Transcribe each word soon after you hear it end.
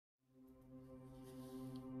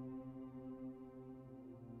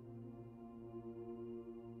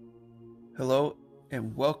Hello,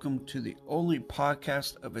 and welcome to the only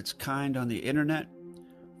podcast of its kind on the internet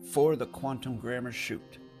for the Quantum Grammar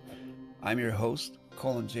Shoot. I'm your host,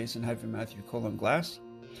 Jason-Matthew-Glass,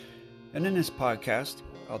 and in this podcast,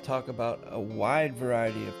 I'll talk about a wide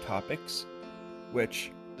variety of topics,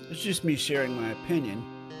 which is just me sharing my opinion,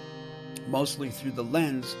 mostly through the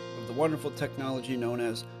lens of the wonderful technology known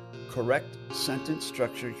as correct sentence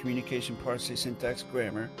structure, communication, parsing, syntax,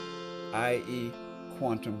 grammar, i.e.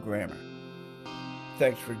 quantum grammar.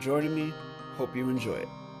 Thanks for joining me. Hope you enjoy it.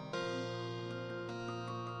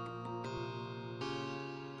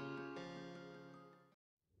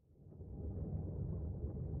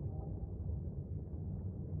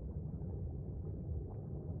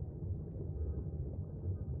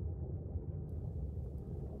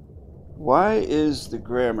 Why is the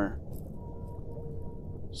grammar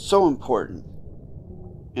so important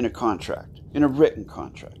in a contract, in a written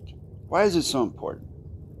contract? Why is it so important?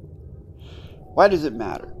 Why does it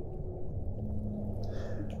matter?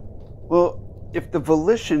 Well, if the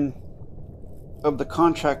volition of the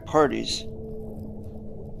contract parties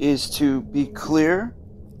is to be clear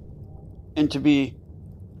and to be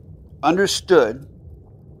understood,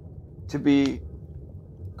 to be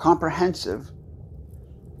comprehensive,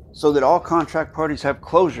 so that all contract parties have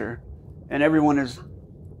closure and everyone is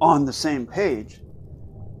on the same page,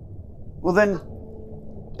 well then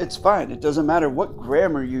it's fine. It doesn't matter what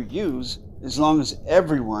grammar you use as long as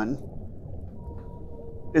everyone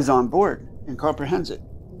is on board and comprehends it.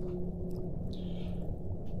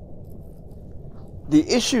 The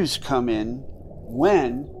issues come in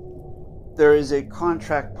when there is a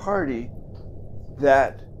contract party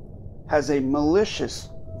that has a malicious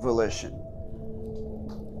volition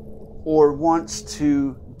or wants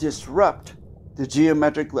to disrupt the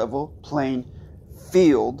geometric level playing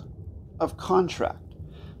field of contract.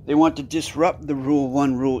 They want to disrupt the rule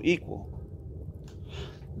one, rule equal.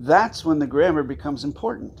 That's when the grammar becomes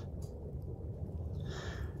important.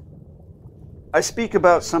 I speak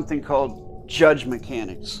about something called judge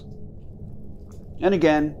mechanics. And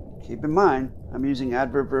again, keep in mind, I'm using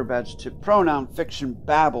adverb, verb, adjective, pronoun, fiction,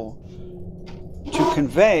 babble to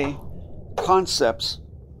convey concepts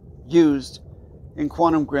used in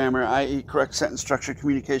quantum grammar, i.e. correct sentence structure,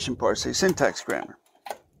 communication, parsing, syntax grammar.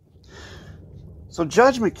 So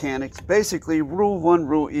judge mechanics, basically rule one,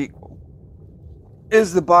 rule equal,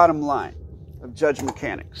 is the bottom line of judge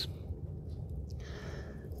mechanics.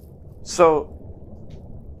 So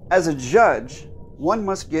as a judge, one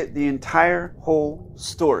must get the entire whole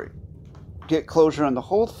story, get closure on the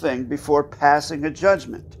whole thing before passing a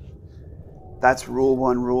judgment. That's rule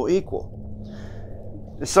one, rule equal.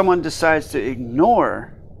 If someone decides to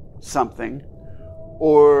ignore something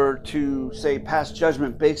or to, say, pass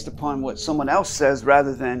judgment based upon what someone else says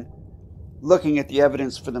rather than looking at the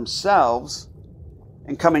evidence for themselves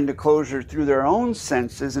and coming to closure through their own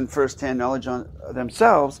senses and first-hand knowledge on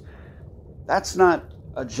themselves, that's not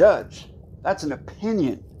a judge. That's an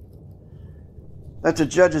opinion. That's a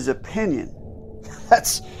judge's opinion.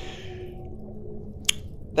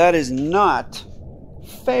 That is not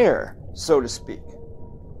fair, so to speak.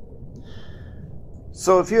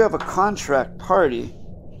 So if you have a contract party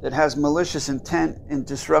that has malicious intent and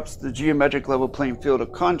disrupts the geometric level playing field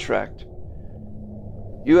of contract,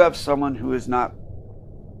 you have someone who is not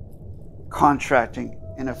contracting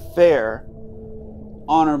in a fair,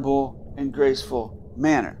 honorable, and graceful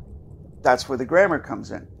manner. That's where the grammar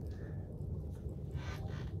comes in.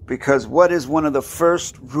 Because what is one of the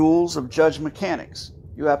first rules of judge mechanics?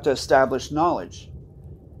 You have to establish knowledge.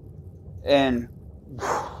 And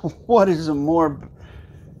what is a more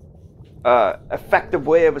effective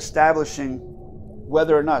way of establishing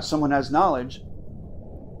whether or not someone has knowledge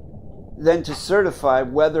than to certify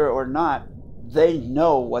whether or not they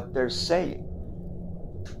know what they're saying,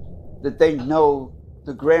 that they know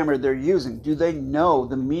the grammar they're using. Do they know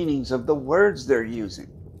the meanings of the words they're using?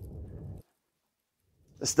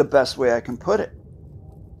 That's the best way I can put it.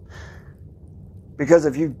 Because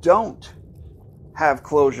if you don't have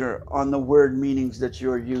closure on the word meanings that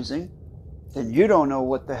you're using, then you don't know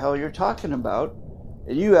what the hell you're talking about,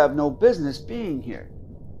 and you have no business being here.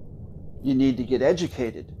 You need to get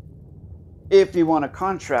educated if you want to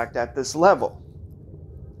contract at this level.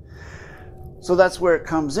 So that's where it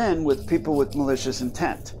comes in with people with malicious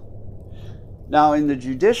intent. Now, in the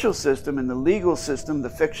judicial system, in the legal system,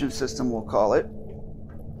 the fiction system we'll call it,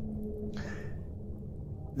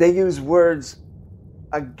 they use words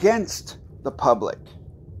against the public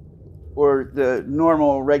or the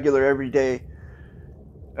normal, regular, everyday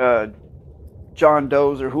John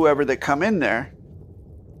Does or whoever that come in there.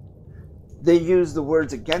 They use the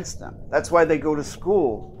words against them. That's why they go to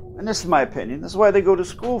school and this is my opinion, this is why they go to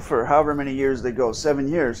school for however many years they go, 7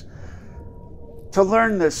 years, to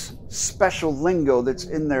learn this special lingo that's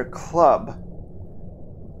in their club,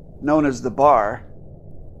 known as the bar.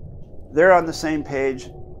 They're on the same page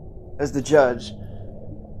as the judge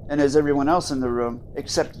and as everyone else in the room,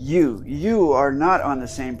 except you. You are not on the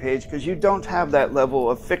same page because you don't have that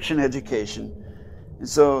level of fiction education. And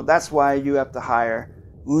so that's why you have to hire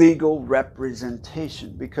legal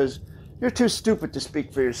representation, because you're too stupid to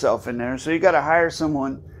speak for yourself in there. So you got to hire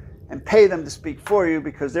someone and pay them to speak for you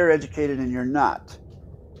because they're educated and you're not.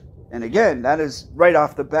 And again, that is right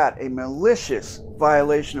off the bat a malicious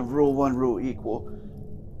violation of Rule 1, Rule Equal,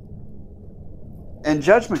 and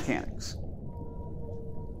judge mechanics.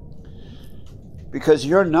 Because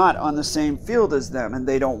you're not on the same field as them and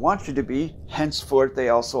they don't want you to be. Henceforth, they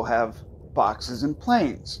also have boxes and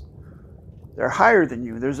planes. They're higher than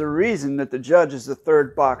you. There's a reason that the judge is the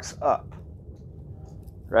third box up.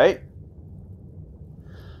 Right?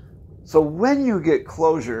 So when you get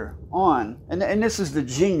closure on, and this is the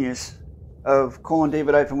genius of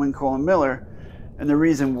DAVID-WYNN Miller, and the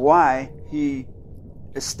reason why he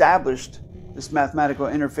established this mathematical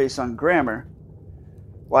interface on grammar,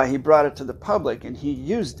 why he brought it to the public and he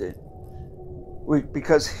used it,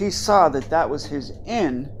 because he saw that that was his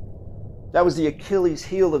end, that was the Achilles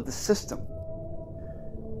heel of the system.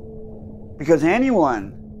 Because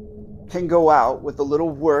anyone can go out with a little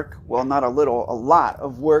work, well, not a little, a lot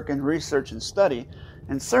of work and research and study,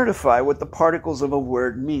 and certify what the particles of a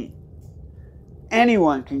word mean.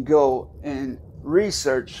 Anyone can go and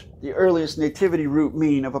research the earliest nativity root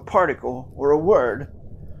mean of a particle or a word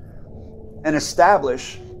and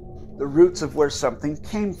establish the roots of where something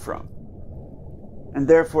came from, and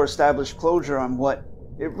therefore establish closure on what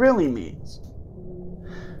it really means.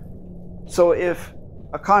 So if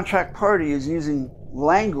a contract party is using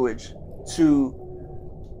language to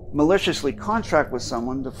maliciously contract with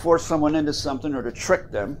someone, to force someone into something or to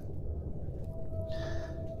trick them,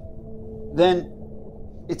 then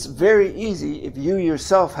it's very easy, if you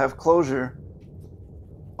yourself have closure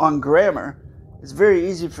on grammar, it's very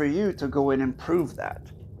easy for you to go in and prove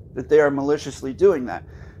that they are maliciously doing that.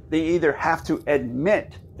 They either have to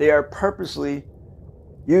admit they are purposely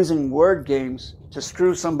using word games to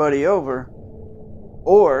screw somebody over,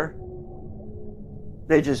 or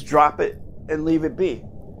they just drop it and leave it be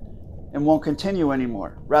and won't continue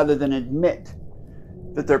anymore, rather than admit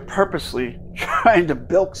that they're purposely trying to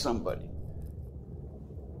bilk somebody.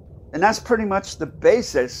 And that's pretty much the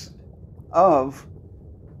basis of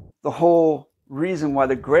the whole reason why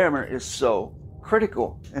the grammar is so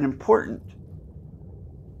critical and important,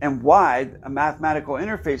 and why a mathematical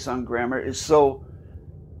interface on grammar is so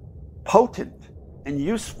potent and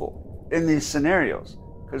useful in these scenarios.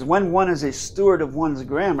 Because when one is a steward of one's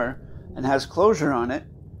grammar and has closure on it,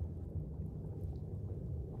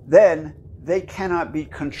 then they cannot be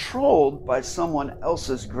controlled by someone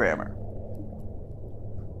else's grammar.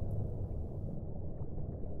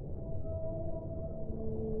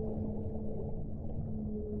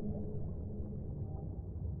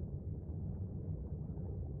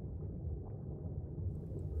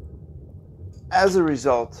 As a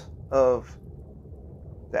result of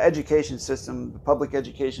the education system, the public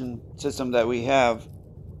education system that we have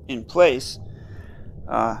in place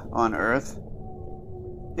on Earth,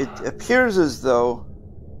 it appears as though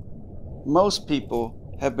most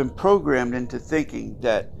people have been programmed into thinking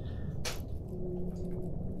that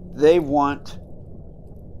they want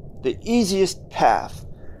the easiest path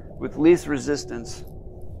with least resistance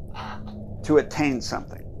to attain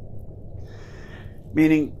something.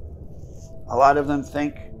 Meaning, a lot of them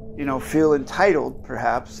think, feel entitled,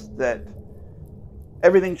 perhaps, that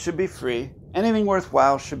everything should be free. Anything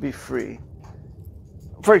worthwhile should be free.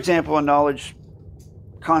 For example, a knowledge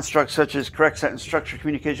construct such as correct sentence structure,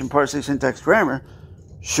 communication, parsing, syntax, grammar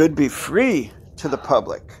should be free to the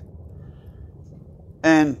public.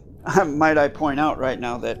 And might I point out right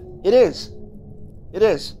now that it is. It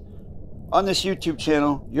is. On this YouTube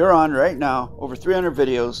channel you're on right now, over 300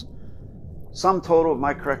 videos, sum total of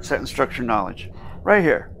my correct sentence structure knowledge. Right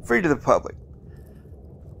here, free to the public.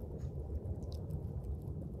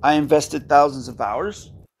 I invested thousands of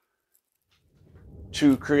hours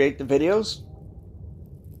to create the videos,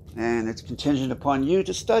 and it's contingent upon you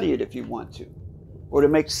to study it if you want to, or to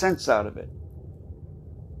make sense out of it.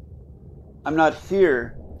 I'm not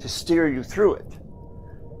here to steer you through it.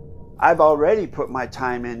 I've already put my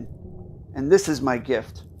time in, and this is my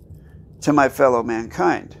gift to my fellow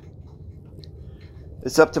mankind.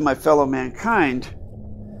 It's up to my fellow mankind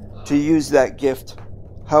to use that gift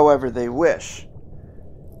however they wish.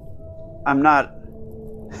 I'm not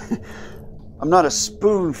I'm not a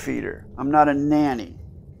spoon feeder. I'm not a nanny.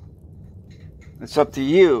 It's up to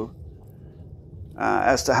you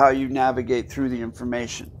as to how you navigate through the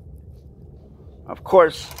information. Of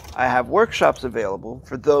course, I have workshops available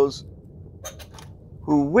for those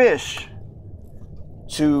who wish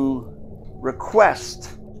to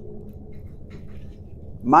request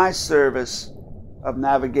my service of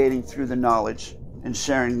navigating through the knowledge and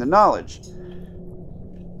sharing the knowledge.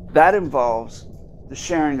 That involves the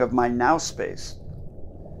sharing of my now space.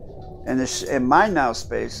 And my now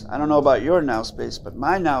space, I don't know about your now space, but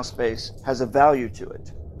my now space has a value to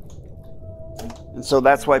it. And so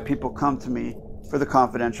that's why people come to me for the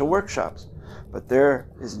confidential workshops. But there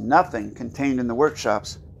is nothing contained in the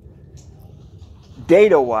workshops,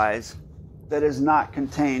 data-wise, that is not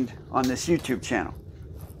contained on this YouTube channel.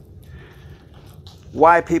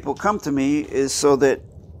 Why people come to me is so that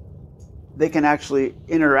they can actually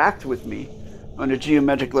interact with me on a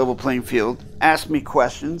geometric level playing field, ask me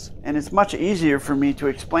questions, and it's much easier for me to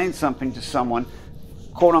explain something to someone,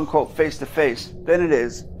 quote-unquote, face-to-face, than it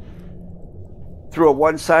is through a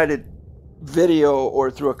one-sided video or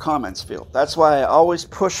through a comments field. That's why I always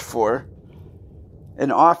push for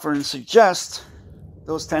and offer and suggest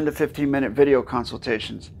those 10 to 15 minute video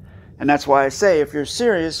consultations. And that's why I say, if you're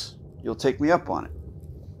serious, you'll take me up on it.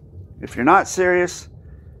 If you're not serious,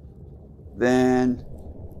 then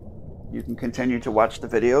you can continue to watch the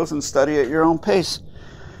videos and study at your own pace.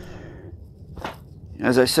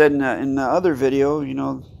 As I said in the other video, you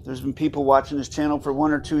know, there's been people watching this channel for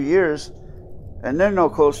 1 or 2 years, and they're no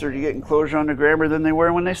closer to getting closure on the grammar than they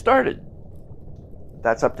were when they started.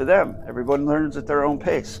 That's up to them. Everyone learns at their own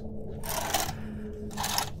pace.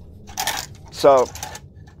 So,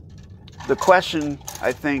 the question,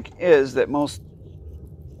 I think, is that most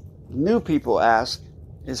new people ask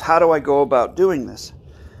is, how do I go about doing this?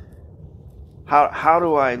 How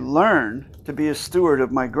do I learn to be a steward of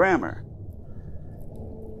my grammar?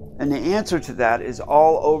 And the answer to that is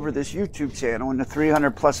all over this YouTube channel and the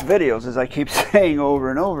 300 plus videos, as I keep saying over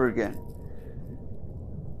and over again.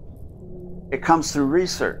 It comes through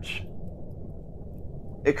research.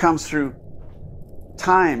 It comes through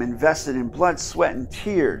time invested in blood, sweat, and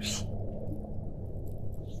tears.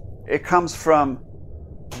 It comes from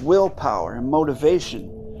willpower and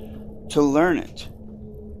motivation to learn it.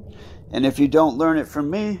 And if you don't learn it from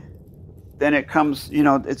me, then it comes, you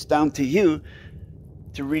know, it's down to you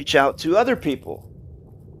to reach out to other people,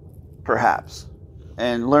 perhaps,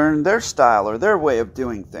 and learn their style or their way of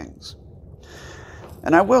doing things.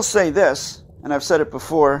 And I will say this, and I've said it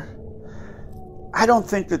before, I don't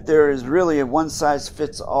think that there is really a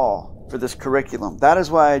one-size-fits-all for this curriculum. That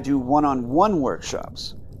is why I do one-on-one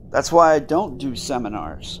workshops. That's why I don't do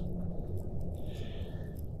seminars.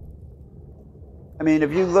 I mean,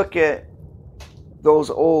 if you look at those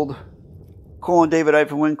old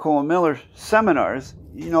DAVID-WYNN, Miller seminars,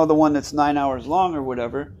 you know, the one that's 9 hours long or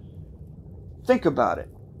whatever, think about it.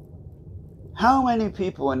 How many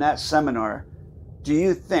people in that seminar do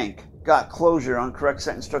you think got closure on correct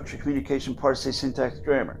sentence structure, communication, parsing, syntax,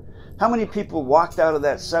 grammar? How many people walked out of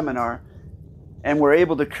that seminar and were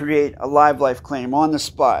able to create a live life claim on the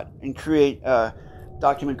spot and create a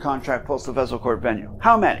document, contract, postal vessel, court, venue?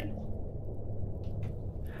 How many?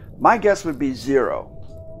 My guess would be 0.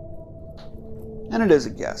 And it is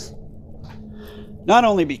a guess. Not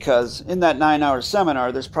only because in that 9-hour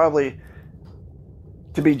seminar, there's probably,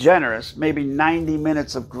 to be generous, maybe 90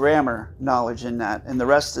 minutes of grammar knowledge in that, and the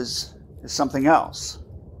rest is something else,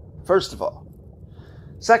 first of all.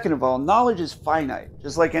 Second of all, knowledge is finite,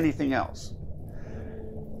 just like anything else.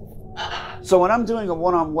 So when I'm doing a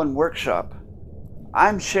one-on-one workshop,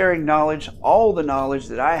 I'm sharing knowledge, all the knowledge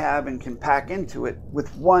that I have and can pack into it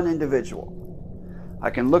with one individual. I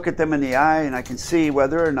can look at them in the eye and I can see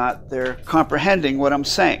whether or not they're comprehending what I'm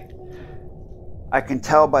saying. I can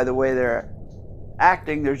tell by the way they're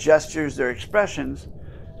acting, their gestures, their expressions,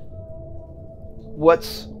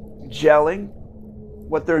 what's gelling,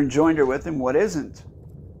 what they're enjoined with, and what isn't.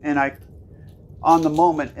 And I, on the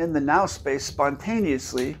moment, in the now space,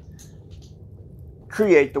 spontaneously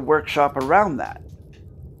create the workshop around that.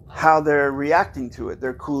 How they're reacting to it,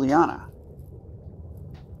 their kuleana.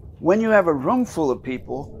 When you have a room full of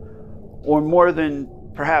people, or more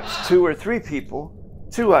than perhaps 2 or 3 people,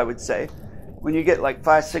 2 I would say, when you get like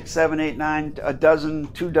 5, 6, 7, 8, 9, a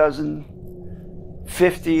dozen, 2 dozen,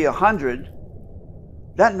 50, 100,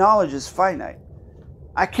 that knowledge is finite.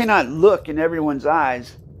 I cannot look in everyone's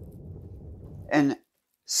eyes and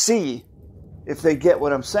see if they get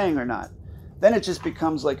what I'm saying or not. Then it just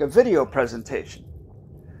becomes like a video presentation.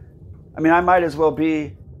 I mean, I might as well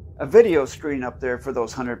be a video screen up there for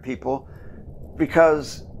those 100 people,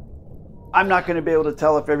 because I'm not going to be able to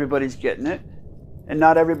tell if everybody's getting it, and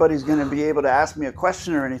not everybody's going to be able to ask me a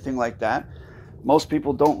question or anything like that. Most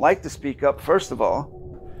people don't like to speak up, first of all,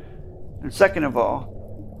 and second of all,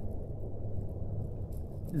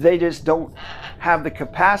 they just don't have the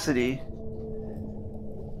capacity.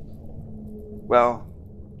 Well,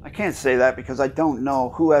 I can't say that because I don't know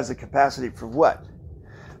who has the capacity for what.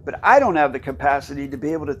 But I don't have the capacity to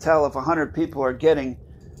be able to tell if 100 people are getting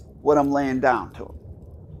what I'm laying down to them.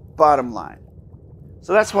 Bottom line.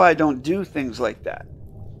 So that's why I don't do things like that.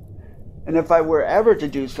 And if I were ever to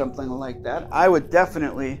do something like that, I would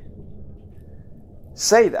definitely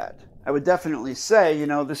say that. I would definitely say, you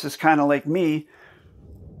know, this is kind of like me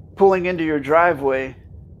pulling into your driveway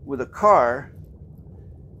with a car,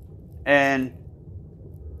 and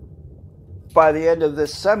by the end of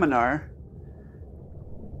this seminar,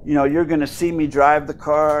 you know, you're going to see me drive the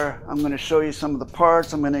car. I'm going to show you some of the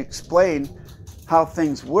parts. I'm going to explain how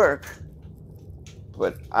things work.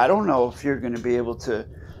 But I don't know if you're going to be able to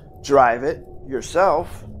drive it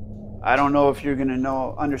yourself. I don't know if you're going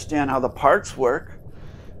to understand how the parts work.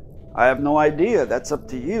 I have no idea. That's up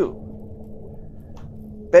to you.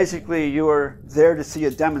 Basically, you are there to see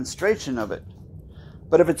a demonstration of it.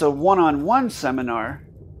 But if it's a one-on-one seminar,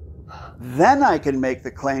 then I can make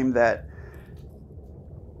the claim that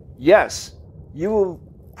yes, you will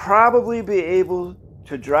probably be able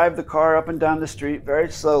to drive the car up and down the street very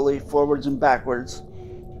slowly, forwards and backwards,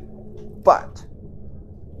 but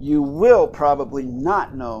you will probably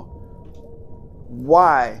not know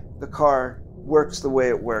why the car works the way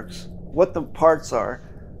it works, what the parts are,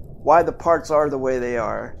 why the parts are the way they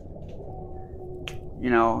are.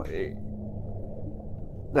 You know,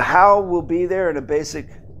 the how will be there at a basic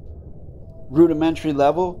rudimentary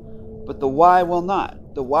level, but the why will not.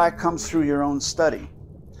 The why comes through your own study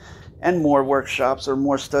and more workshops or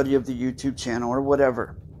more study of the YouTube channel or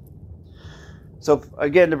whatever. So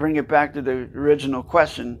again, to bring it back to the original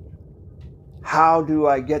question, how do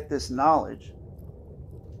I get this knowledge?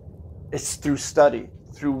 It's through study,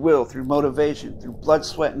 through will, through motivation, through blood,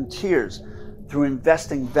 sweat, and tears, through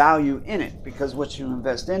investing value in it, because what you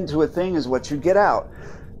invest into a thing is what you get out.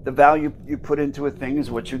 The value you put into a thing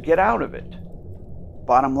is what you get out of it.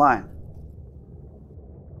 Bottom line.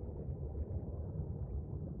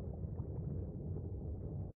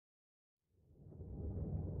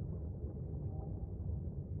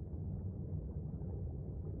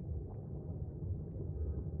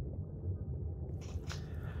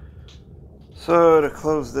 So to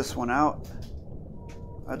close this one out,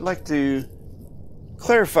 I'd like to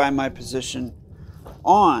clarify my position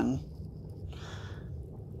on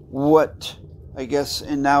what I guess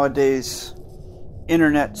in nowadays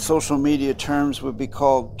internet social media terms would be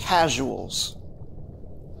called casuals.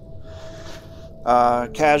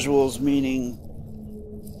 Casuals meaning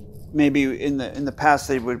maybe in the past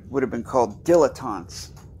they would have been called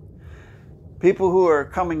dilettantes. People who are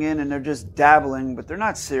coming in and they're just dabbling, but they're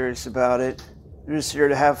not serious about it. They're just here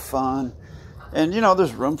to have fun. And, you know,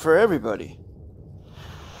 there's room for everybody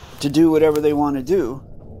to do whatever they want to do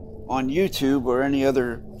on YouTube or any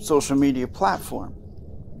other social media platform.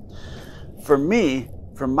 For me,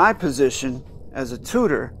 from my position as a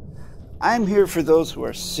tutor, I'm here for those who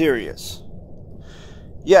are serious.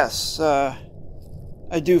 Yes, I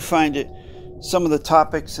do find it, some of the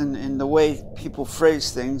topics and the way people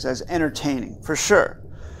phrase things as entertaining, for sure.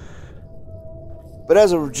 But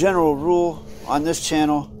as a general rule on this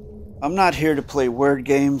channel, I'm not here to play word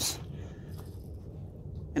games.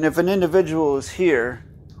 And if an individual is here,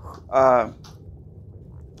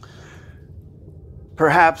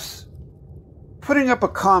 perhaps putting up a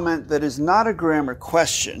comment that is not a grammar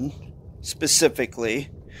question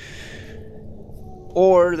specifically,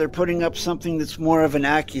 or they're putting up something that's more of an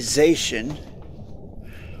accusation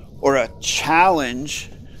or a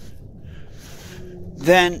challenge,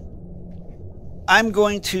 then I'm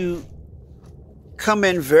going to come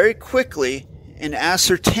in very quickly and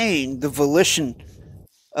ascertain the volition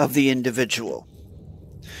of the individual.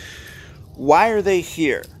 Why are they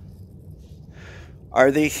here?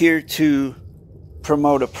 Are they here to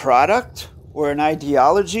promote a product or an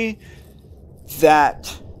ideology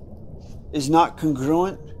that is not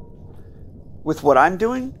congruent with what I'm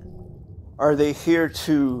doing? Are they here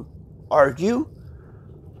to argue,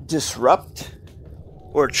 disrupt,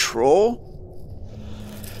 or troll?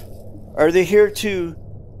 Are they here to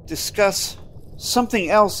discuss something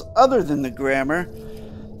else other than the grammar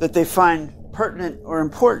that they find pertinent or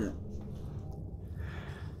important?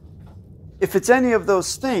 If it's any of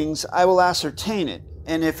those things, I will ascertain it.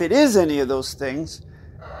 And if it is any of those things,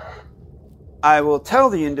 I will tell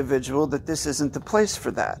the individual that this isn't the place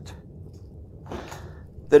for that.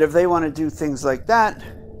 that if they want to do things like that,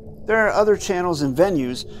 there are other channels and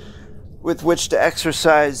venues with which to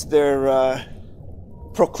exercise their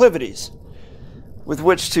proclivities, with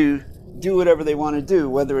which to do whatever they want to do,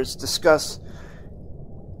 whether it's discuss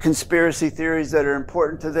conspiracy theories that are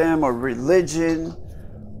important to them, or religion,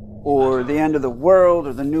 or the end of the world,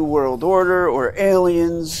 or the New World Order, or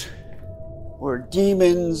aliens, or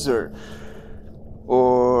demons, or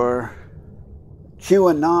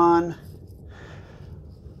QAnon,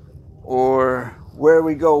 or where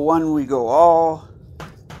we go one, we go all,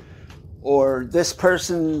 or this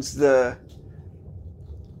person's the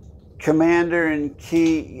commander and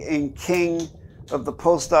king of the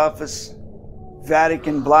post office,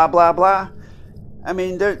 Vatican, blah, blah, blah. I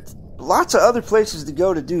mean, there's lots of other places to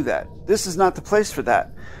go to do that. This is not the place for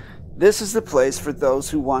that. This is the place for those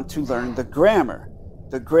who want to learn the grammar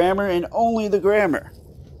and only the grammar.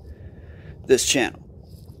 This channel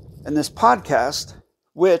and this podcast,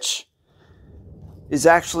 which is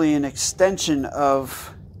actually an extension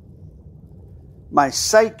of my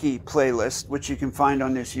Psyche playlist, which you can find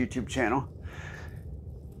on this YouTube channel,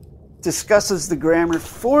 discusses the grammar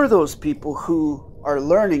for those people who are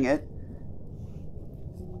learning it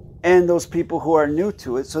and those people who are new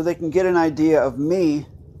to it, so they can get an idea of me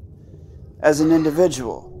as an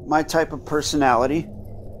individual, my type of personality,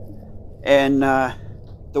 and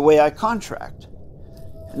the way I contract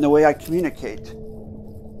and the way I communicate.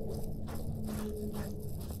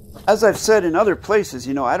 As I've said in other places,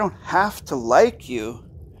 I don't have to like you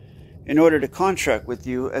in order to contract with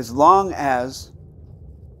you, as long as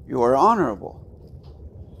you are honorable.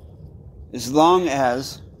 As long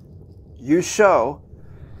as you show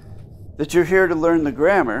that you're here to learn the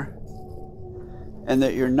grammar and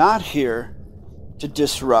that you're not here to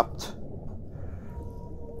disrupt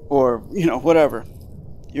or, whatever.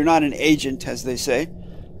 You're not an agent, as they say.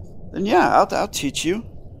 Then yeah, I'll teach you.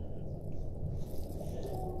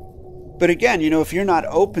 But again, if you're not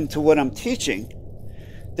open to what I'm teaching,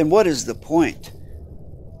 then what is the point?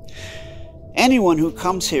 Anyone who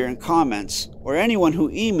comes here and comments, or anyone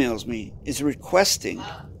who emails me, is requesting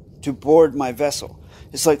to board my vessel.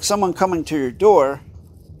 It's like someone coming to your door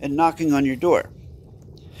and knocking on your door.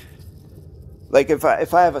 Like if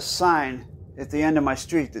I have a sign at the end of my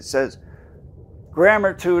street that says,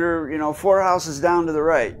 grammar tutor, 4 houses down to the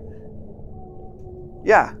right.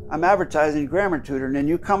 Yeah, I'm advertising grammar tutor, and then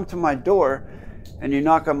you come to my door and you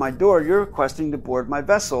knock on my door, you're requesting to board my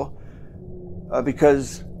vessel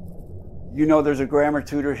because there's a grammar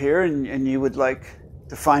tutor here and you would like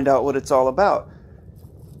to find out what it's all about.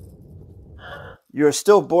 You're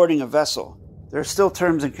still boarding a vessel. There are still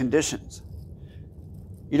terms and conditions.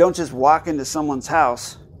 You don't just walk into someone's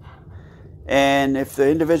house and if the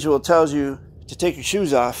individual tells you to take your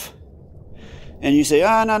shoes off, and you say,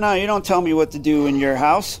 no, you don't tell me what to do in your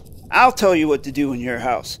house. I'll tell you what to do in your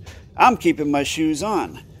house. I'm keeping my shoes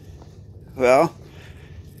on. Well,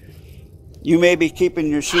 you may be keeping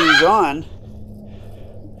your shoes on,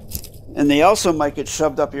 and they also might get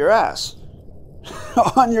shoved up your ass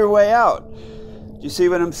on your way out. Do you see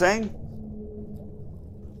what I'm saying?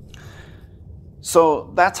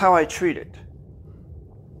 So that's how I treat it.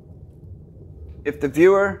 If the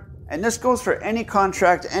viewer, and this goes for any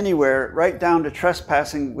contract anywhere, right down to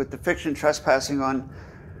trespassing, with the fiction trespassing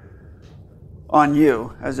on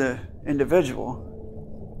you as an individual.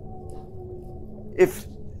 If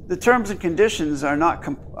the terms and conditions are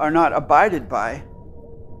not abided by,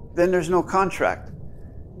 then there's no contract.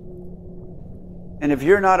 And if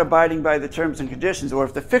you're not abiding by the terms and conditions, or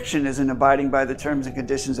if the fiction isn't abiding by the terms and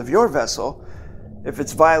conditions of your vessel, if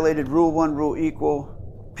it's violated Rule 1, Rule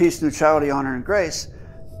Equal, Peace, Neutrality, Honor, and Grace,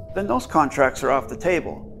 then those contracts are off the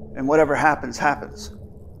table, and whatever happens, happens.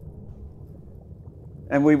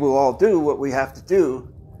 And we will all do what we have to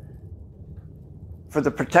do for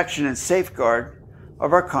the protection and safeguard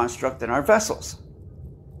of our construct and our vessels.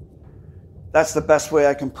 That's the best way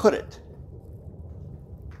I can put it.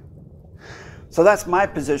 So that's my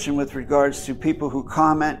position with regards to people who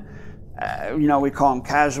comment, we call them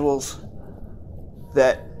casuals,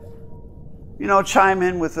 that chime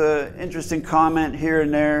in with an interesting comment here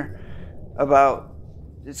and there about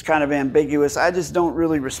it's kind of ambiguous. I just don't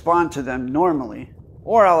really respond to them normally.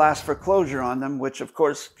 Or I'll ask for closure on them, which of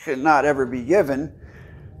course cannot ever be given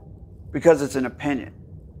because it's an opinion.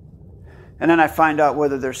 And then I find out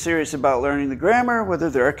whether they're serious about learning the grammar, whether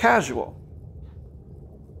they're a casual.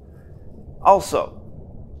 Also,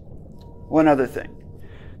 one other thing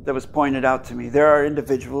that was pointed out to me. There are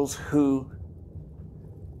individuals who...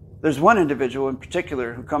 There's one individual in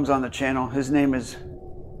particular who comes on the channel. His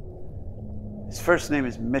first name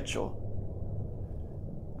is Mitchell.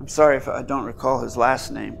 I'm sorry if I don't recall his last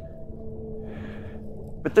name.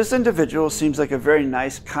 But this individual seems like a very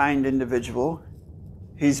nice, kind individual.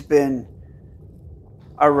 He's been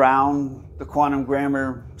around the quantum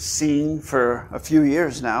grammar scene for a few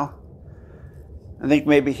years now. I think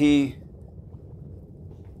maybe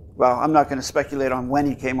well, I'm not going to speculate on when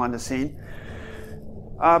he came on the scene.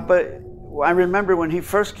 But I remember when he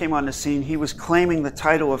first came on the scene, he was claiming the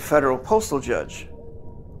title of federal postal judge.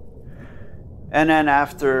 And then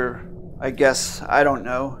after, I guess, I don't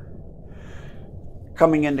know,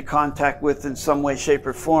 coming into contact with in some way, shape,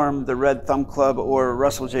 or form the Red Thumb Club or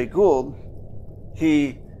Russell J. Gould,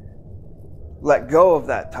 he let go of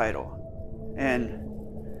that title and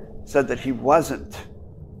said that he wasn't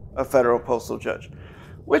a federal postal judge,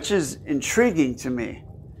 which is intriguing to me.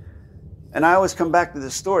 And I always come back to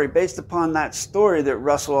this story based upon that story that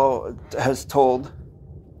Russell has told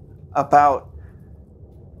about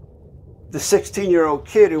the 16-year-old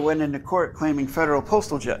kid who went into court claiming federal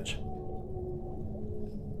postal judge.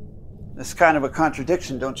 It's kind of a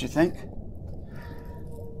contradiction, don't you think?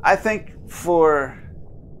 I think for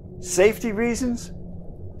safety reasons,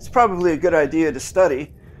 it's probably a good idea to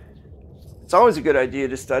study. It's always a good idea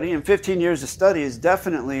to study, and 15 years of study is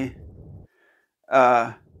definitely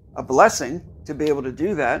a blessing to be able to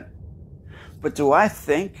do that. But do I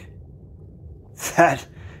think that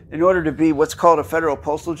in order to be what's called a federal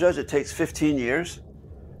postal judge, it takes 15 years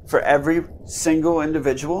for every single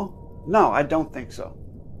individual? No, I don't think so.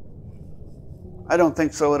 I don't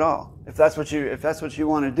think so at all. If that's what you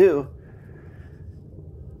want to do,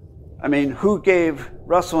 I mean, who gave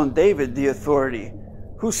Russell and David the authority?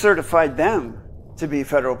 Who certified them to be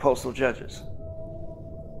federal postal judges?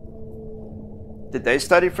 Did they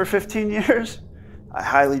study for 15 years? I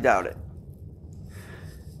highly doubt it.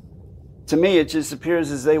 To me, it just appears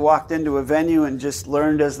as they walked into a venue and just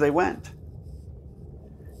learned as they went.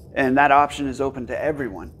 And that option is open to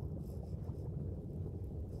everyone.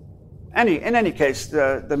 In any case,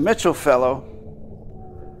 the Mitchell fellow,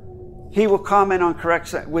 he will comment on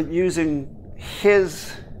with using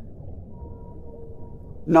his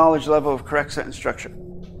knowledge level of correct sentence structure.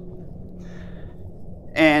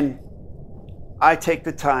 And I take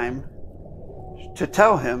the time to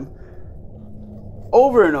tell him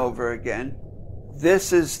over and over again,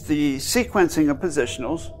 this is the sequencing of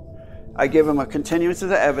positionals. I give him a continuance of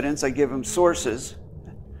the evidence. I give him sources,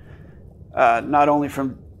 not only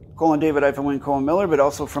from DAVID-WYNN Miller, but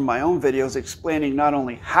also from my own videos explaining not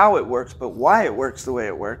only how it works, but why it works the way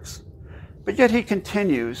it works. But yet he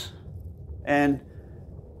continues and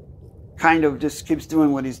kind of just keeps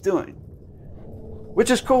doing what he's doing,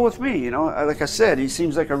 which is cool with me. You know, like I said, he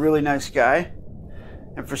seems like a really nice guy.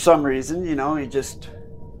 And for some reason, you know, he just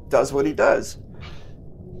does what he does.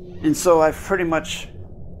 And so I've pretty much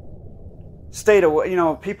stayed away, you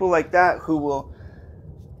know, people like that who will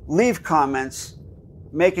leave comments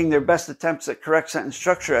making their best attempts at correct sentence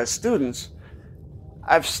structure as students.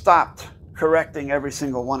 I've stopped correcting every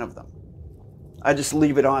single one of them. I just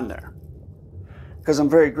leave it on there because I'm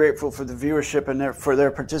very grateful for the viewership and for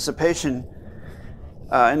their participation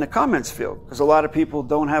in the comments field, because a lot of people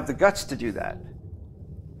don't have the guts to do that,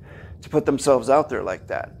 to put themselves out there like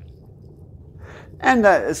that. And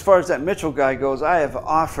as far as that Mitchell guy goes, I have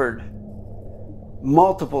offered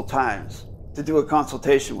multiple times to do a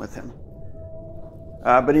consultation with him,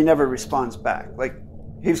 but he never responds back. Like,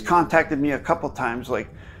 he's contacted me a couple times,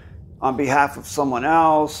 like on behalf of someone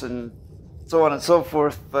else and so on and so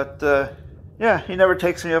forth, but yeah, he never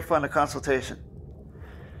takes me up on a consultation.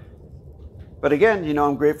 But again, you know,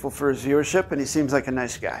 I'm grateful for his viewership, and he seems like a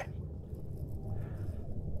nice guy.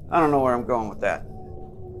 I don't know where I'm going with that.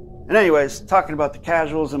 And anyways, talking about the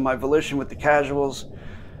casuals and my volition with the casuals,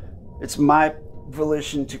 it's my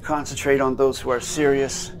volition to concentrate on those who are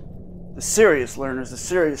serious, the serious learners, the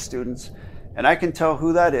serious students, and I can tell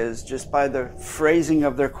who that is just by the phrasing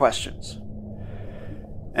of their questions,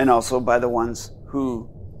 and also by the ones who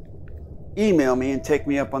email me and take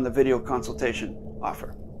me up on the video consultation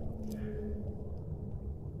offer.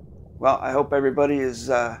 Well, I hope everybody is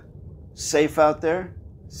safe out there.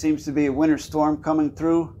 Seems to be a winter storm coming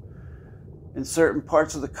through in certain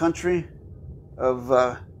parts of the country of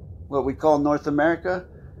what we call North America.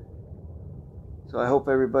 So I hope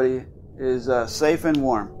everybody is safe and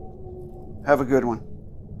warm. Have a good one.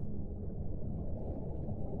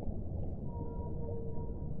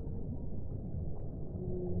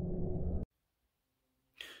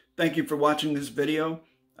 Thank you for watching this video.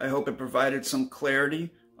 I hope it provided some clarity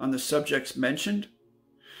on the subjects mentioned.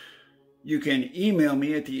 You can email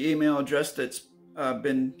me at the email address that's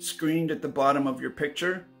been screened at the bottom of your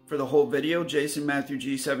picture for the whole video,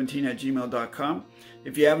 jasonmatthewg17@gmail.com.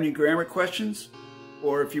 If you have any grammar questions,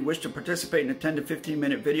 or if you wish to participate in a 10 to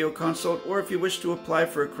 15-minute video consult, or if you wish to apply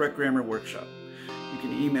for a correct grammar workshop, you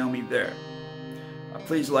can email me there.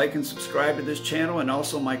 Please like and subscribe to this channel and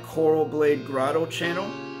also my Coral Blade Grotto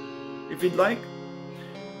channel if you'd like.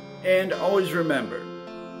 And always remember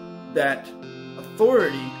that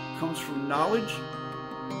authority comes from knowledge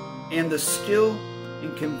and the skill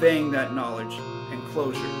in conveying that knowledge and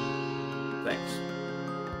closure. Thanks.